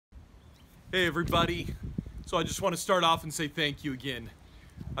Hey everybody. So I just want to start off and say thank you again.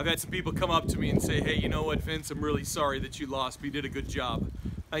 I've had some people come up to me and say, hey, you know what, Vince, I'm really sorry that you lost, but you did a good job.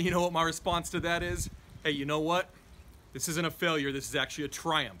 You know what my response to that is? Hey, you know what? This isn't a failure, this is actually a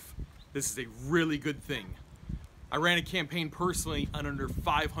triumph. This is a really good thing. I ran a campaign personally on under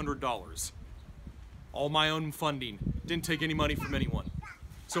 $500. All my own funding. Didn't take any money from anyone.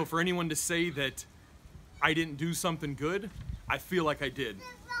 So for anyone to say that I didn't do something good, I feel like I did.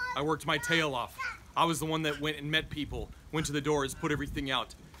 I worked my tail off. I was the one that went and met people, went to the doors, put everything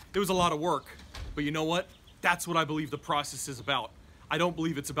out. It was a lot of work, but you know what? That's what I believe the process is about. I don't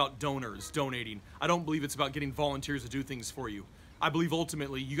believe it's about donors donating. I don't believe it's about getting volunteers to do things for you. I believe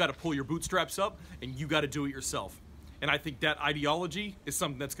ultimately you got to pull your bootstraps up and you got to do it yourself. And I think that ideology is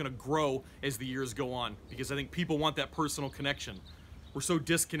something that's going to grow as the years go on, because I think people want that personal connection. We're so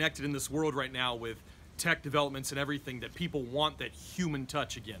disconnected in this world right now with tech developments and everything that people want that human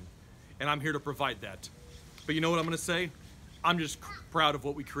touch again. And I'm here to provide that. But you know what I'm going to say? I'm just proud of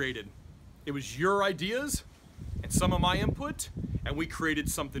what we created. It was your ideas and some of my input, and we created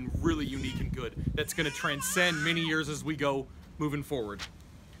something really unique and good that's going to transcend many years as we go moving forward.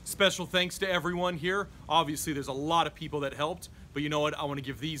 Special thanks to everyone here. Obviously, there's a lot of people that helped, but you know what? I want to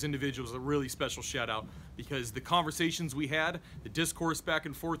give these individuals a really special shout out, because the conversations we had, the discourse back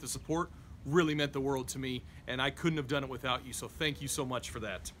and forth, the support really meant the world to me, and I couldn't have done it without you, so thank you so much for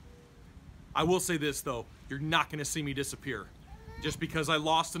that. I will say this though, you're not going to see me disappear. Just because I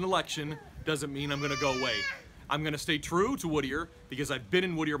lost an election doesn't mean I'm going to go away. I'm going to stay true to Whittier because I've been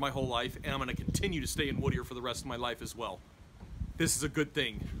in Whittier my whole life, and I'm going to continue to stay in Whittier for the rest of my life as well. This is a good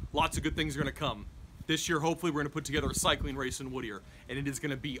thing. Lots of good things are going to come. This year, hopefully, we're going to put together a cycling race in Whittier, and it is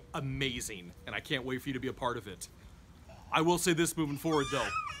going to be amazing, and I can't wait for you to be a part of it. I will say this moving forward though,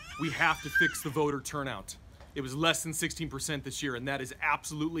 we have to fix the voter turnout. It was less than 16% this year, and that is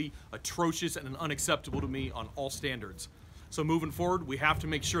absolutely atrocious and unacceptable to me on all standards. So moving forward, we have to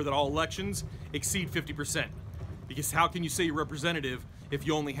make sure that all elections exceed 50%. Because how can you say you're representative if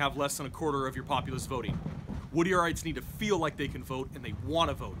you only have less than a quarter of your populace voting? Whittierites need to feel like they can vote, and they want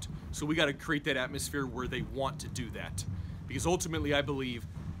to vote. So we got to create that atmosphere where they want to do that. Because ultimately, I believe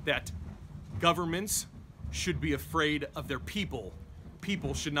that governments should be afraid of their people.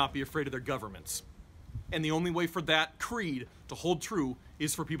 People should not be afraid of their governments. And the only way for that creed to hold true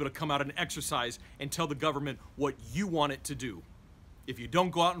is for people to come out and exercise and tell the government what you want it to do. If you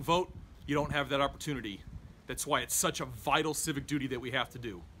don't go out and vote, you don't have that opportunity. That's why it's such a vital civic duty that we have to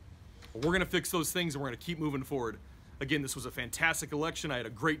do. But we're going to fix those things, and we're going to keep moving forward. Again, this was a fantastic election. I had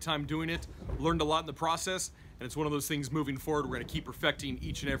a great time doing it, learned a lot in the process, and it's one of those things moving forward we're going to keep perfecting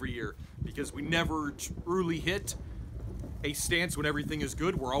each and every year, because we never truly hit a stance when everything is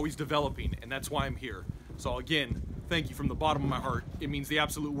good. We're always developing, and that's why I'm here. So again, thank you from the bottom of my heart. It means the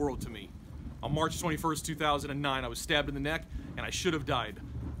absolute world to me. On March 21st, 2009, I was stabbed in the neck, and I should have died.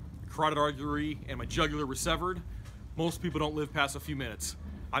 The carotid artery and my jugular were severed. Most people don't live past a few minutes.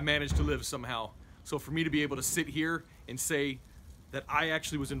 I managed to live somehow. So for me to be able to sit here and say that I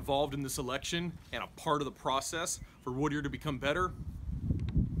actually was involved in this election and a part of the process for Whittier to become better,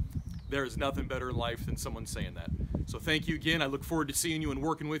 there is nothing better in life than someone saying that. So thank you again. I look forward to seeing you and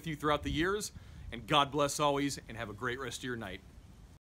working with you throughout the years. And God bless always, and have a great rest of your night.